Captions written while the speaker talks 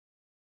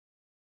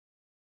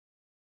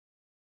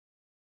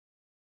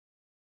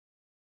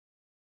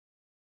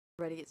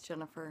Everybody, it's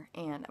Jennifer,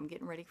 and I'm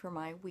getting ready for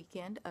my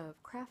weekend of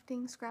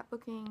crafting,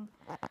 scrapbooking,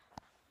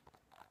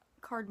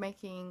 card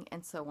making,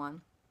 and so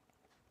on.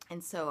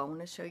 And so I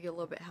want to show you a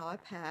little bit how I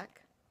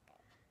pack.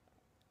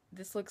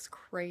 This looks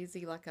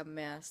crazy like a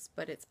mess,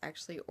 but it's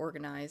actually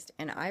organized,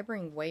 and I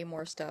bring way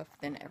more stuff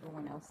than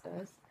everyone else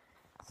does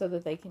so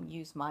that they can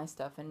use my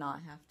stuff and not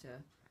have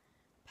to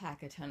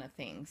pack a ton of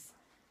things.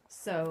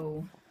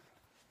 So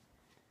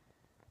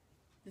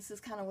this is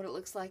kind of what it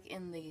looks like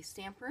in the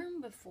stamp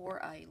room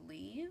before I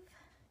leave,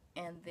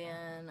 and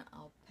then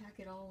I'll pack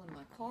it all in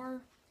my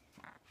car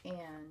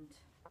and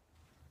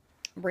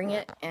bring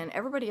it. And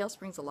everybody else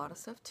brings a lot of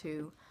stuff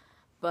too,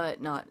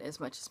 but not as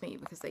much as me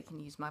because they can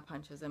use my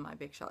punches and my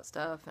big shot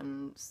stuff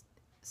and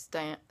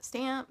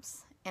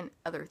stamps and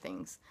other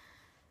things.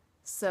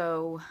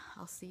 So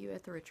I'll see you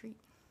at the retreat.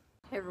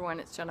 Hey everyone,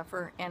 it's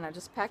Jennifer, and I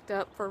just packed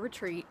up for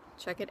retreat.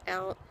 Check it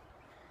out.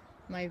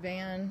 My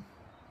van.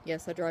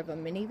 Yes, I drive a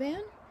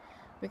minivan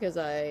because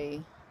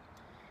of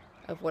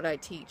what I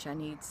teach. I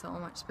need so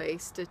much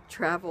space to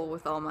travel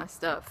with all my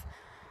stuff.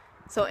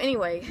 So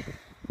anyway,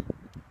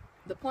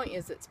 the point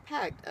is it's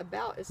packed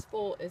about as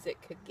full as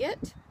it could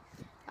get.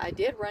 I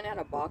did run out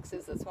of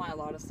boxes. That's why a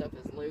lot of stuff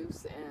is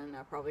loose, and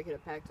I probably could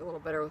have packed a little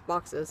better with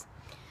boxes.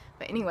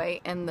 But anyway,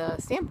 and the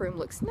stamp room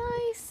looks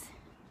nice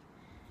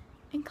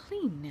and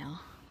clean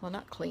now. Well,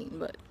 not clean,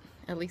 but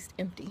at least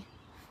empty.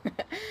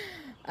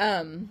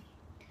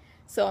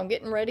 So I'm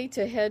getting ready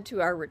to head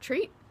to our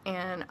retreat,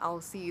 and I'll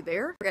see you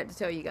there. I forgot to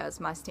tell you guys,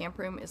 my stamp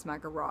room is my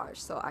garage,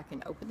 so I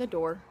can open the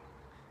door,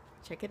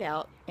 check it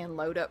out, and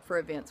load up for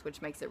events,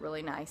 which makes it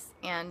really nice.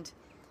 And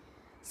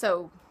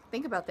so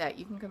think about that.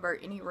 You can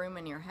convert any room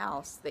in your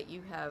house that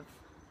you have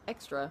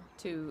extra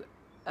to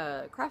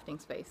a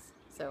crafting space.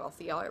 So I'll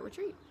see y'all at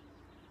retreat.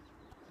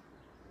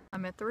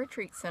 I'm at the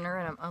retreat center,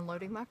 and I'm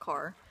unloading my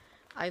car.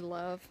 I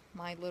love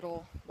my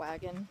little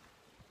wagon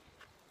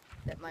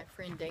that my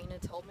friend Dana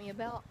told me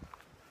about.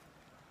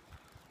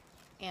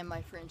 And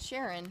my friend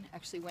Sharon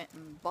actually went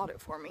and bought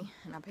it for me,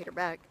 and I paid her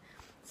back.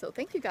 So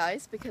thank you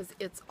guys, because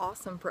it's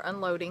awesome for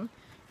unloading.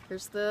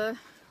 Here's the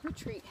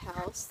retreat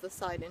house, the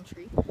side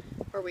entry,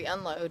 where we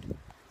unload.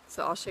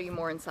 So I'll show you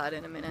more inside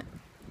in a minute.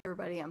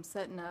 Everybody, I'm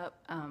setting up.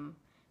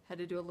 Had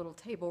to do a little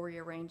table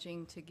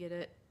rearranging to get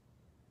it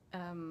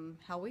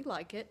how we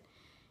like it.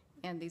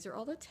 And these are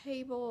all the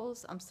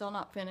tables. I'm still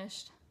not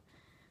finished,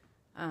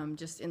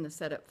 just in the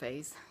setup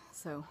phase.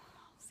 So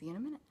I'll see you in a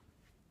minute.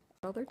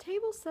 All their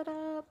tables set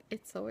up.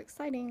 It's so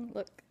exciting.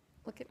 Look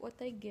at what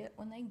they get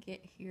when they get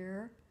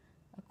here.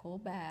 A cool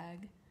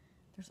bag.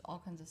 There's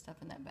all kinds of stuff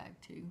in that bag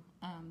too.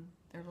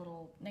 Their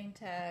little name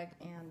tag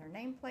and their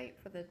nameplate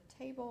for the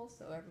table,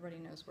 so everybody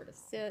knows where to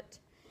sit.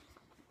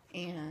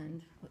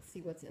 And let's see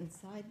what's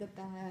inside the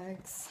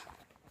bags.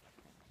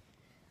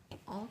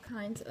 All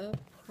kinds of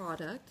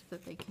product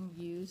that they can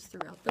use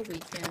throughout the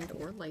weekend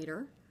or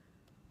later.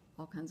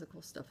 All kinds of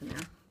cool stuff in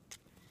there.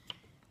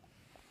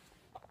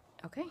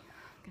 Okay, I'm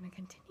gonna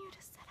continue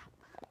to set up,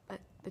 but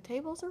the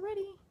tables are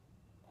ready.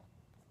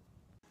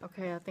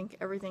 Okay, I think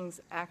everything's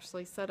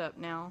actually set up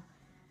now.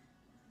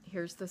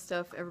 Here's the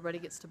stuff everybody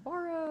gets to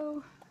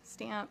borrow.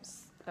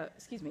 Stamps,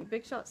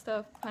 big shot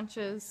stuff,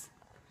 punches.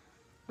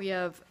 We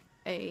have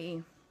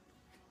a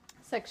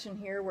section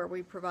here where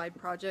we provide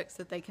projects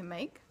that they can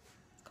make.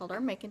 It's called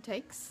our Make and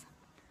Takes.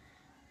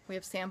 We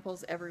have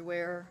samples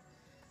everywhere.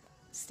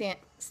 Stamp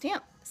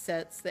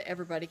sets that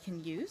everybody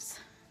can use.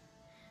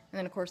 And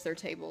then of course their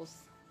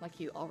tables, like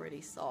you already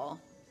saw.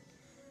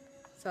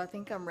 So I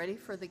think I'm ready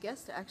for the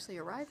guests to actually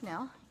arrive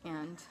now,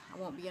 and I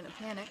won't be in a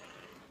panic.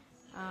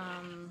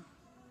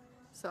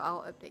 So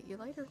I'll update you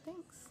later.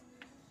 Thanks.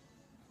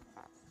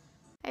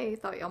 Hey,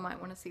 thought y'all might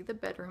want to see the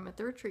bedroom at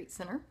the retreat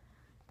center.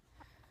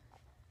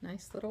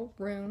 Nice little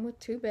room with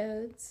 2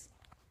 beds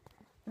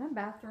and a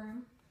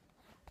bathroom.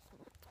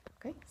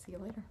 Okay, see you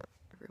later.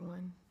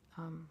 Everyone,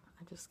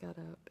 I just got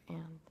up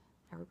and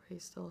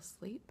everybody's still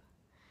asleep,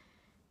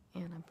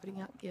 and I'm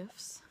putting out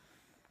gifts.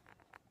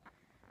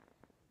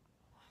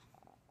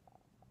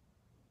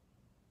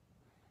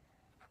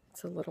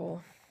 It's a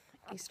little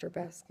Easter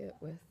basket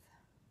with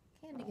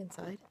candy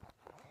inside,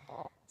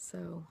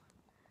 so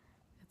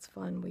it's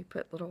fun. We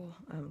put little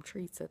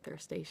treats at their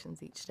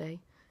stations each day.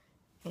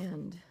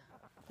 And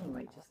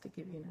anyway, just to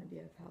give you an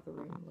idea of how the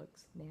room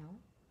looks now.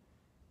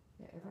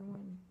 Yeah,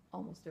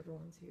 almost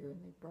everyone's here,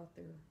 and they brought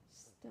their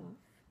stuff.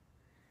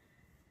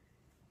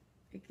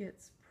 It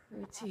gets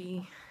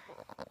pretty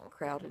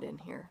crowded in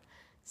here,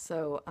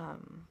 so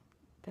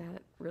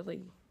that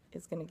really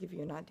is going to give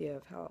you an idea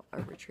of how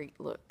our retreat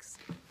looks.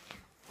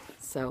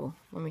 So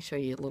let me show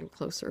you a little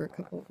closer, a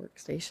couple of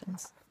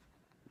workstations.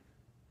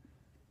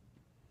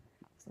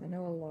 So I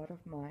know a lot of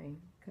my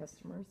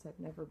customers have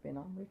never been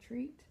on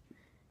retreat,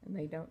 and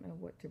they don't know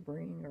what to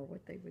bring or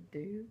what they would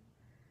do.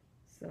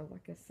 So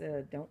like I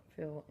said, don't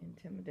feel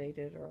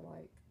intimidated or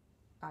like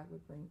I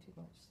would bring too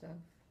much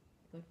stuff.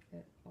 Look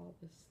at all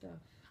this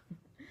stuff.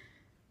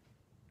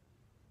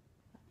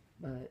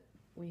 But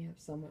we have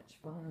so much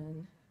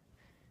fun.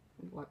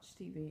 We watch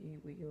TV,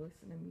 we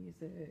listen to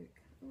music.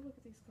 Oh, look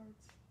at these cards.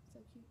 So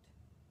cute.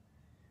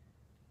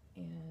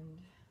 And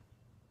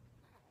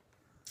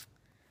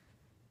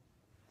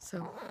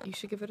so you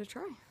should give it a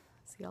try.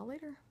 See y'all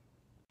later.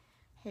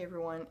 Hey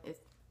everyone,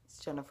 it's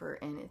Jennifer,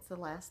 and it's the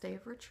last day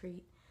of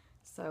retreat.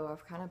 So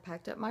I've kind of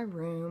packed up my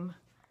room,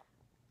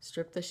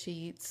 stripped the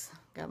sheets,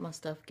 got my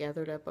stuff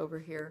gathered up over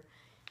here,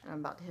 and I'm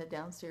about to head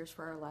downstairs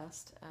for our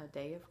last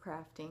day of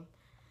crafting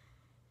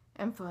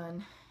and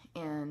fun.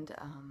 And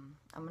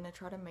I'm going to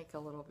try to make a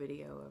little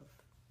video of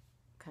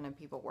kind of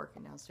people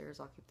working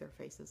downstairs. I'll keep their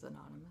faces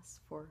anonymous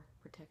for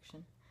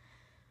protection,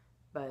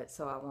 but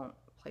so I won't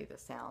play the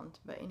sound.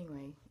 But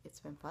anyway, it's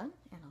been fun,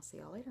 and I'll see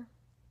y'all later.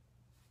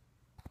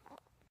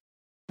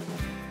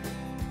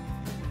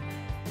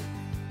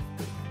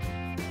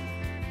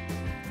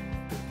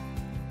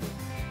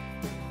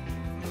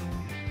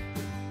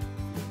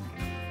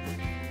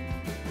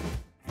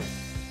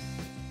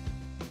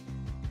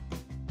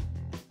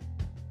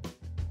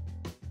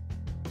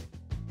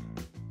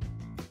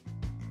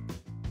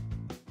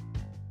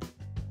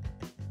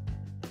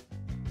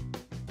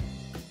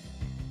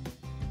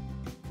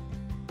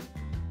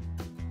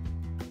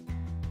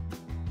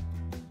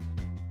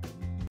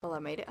 Well, I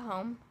made it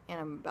home, and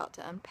I'm about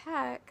to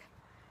unpack.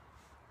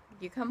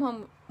 You come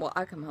home, well,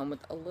 I come home with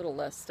a little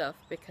less stuff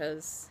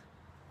because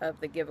of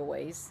the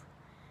giveaways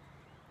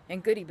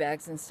and goodie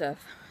bags and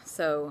stuff.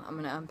 So I'm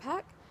going to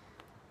unpack,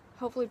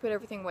 hopefully put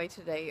everything away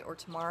today or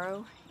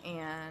tomorrow,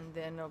 and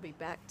then it'll be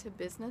back to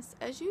business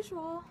as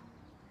usual.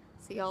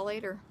 See y'all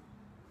later.